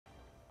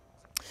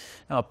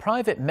Now, a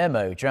private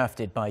memo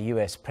drafted by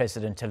US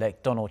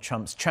President-elect Donald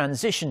Trump's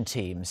transition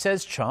team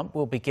says Trump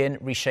will begin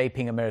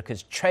reshaping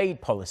America's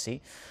trade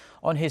policy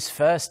on his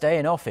first day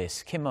in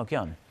office.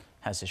 Mok-yeon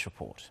has this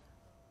report.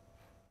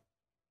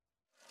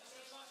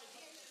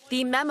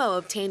 The memo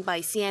obtained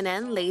by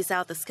CNN lays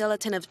out the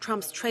skeleton of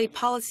Trump's trade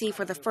policy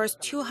for the first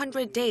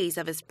 200 days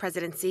of his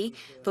presidency,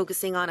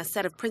 focusing on a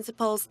set of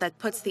principles that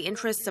puts the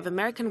interests of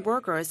American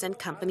workers and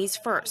companies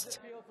first.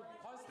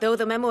 Though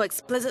the memo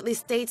explicitly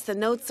states the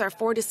notes are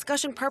for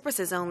discussion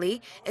purposes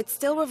only, it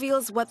still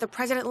reveals what the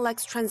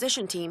president-elect's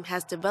transition team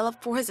has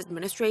developed for his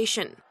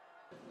administration.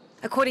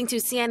 According to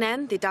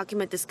CNN, the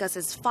document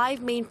discusses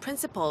 5 main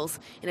principles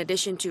in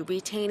addition to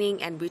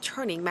retaining and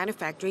returning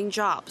manufacturing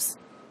jobs.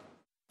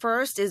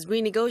 First is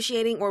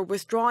renegotiating or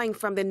withdrawing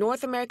from the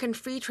North American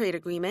Free Trade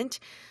Agreement.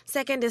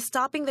 Second is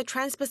stopping the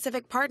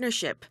Trans-Pacific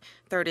Partnership.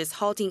 Third is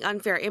halting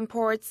unfair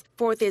imports.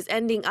 Fourth is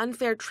ending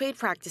unfair trade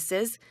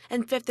practices.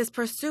 And fifth is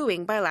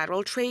pursuing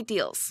bilateral trade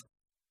deals.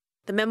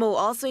 The memo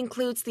also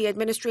includes the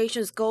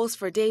administration's goals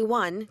for Day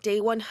 1, Day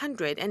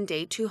 100, and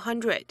Day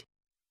 200.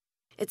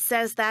 It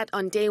says that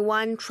on Day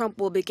 1, Trump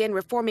will begin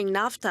reforming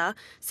NAFTA,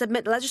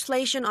 submit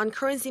legislation on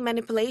currency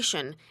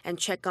manipulation, and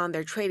check on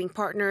their trading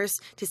partners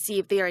to see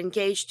if they are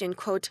engaged in,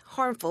 quote,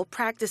 harmful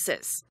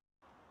practices.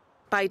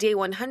 By Day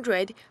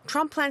 100,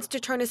 Trump plans to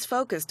turn his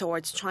focus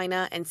towards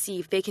China and see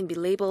if they can be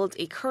labeled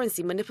a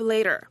currency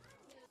manipulator.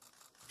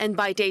 And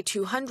by Day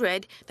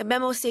 200, the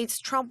memo states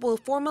Trump will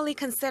formally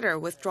consider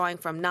withdrawing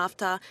from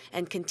NAFTA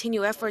and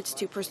continue efforts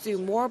to pursue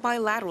more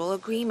bilateral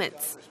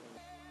agreements.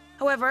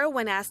 However,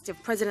 when asked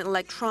if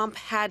President-elect Trump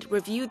had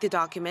reviewed the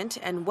document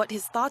and what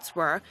his thoughts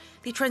were,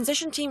 the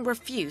transition team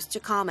refused to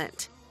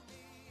comment.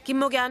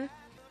 Mok-yeon,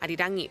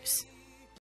 Arirang News.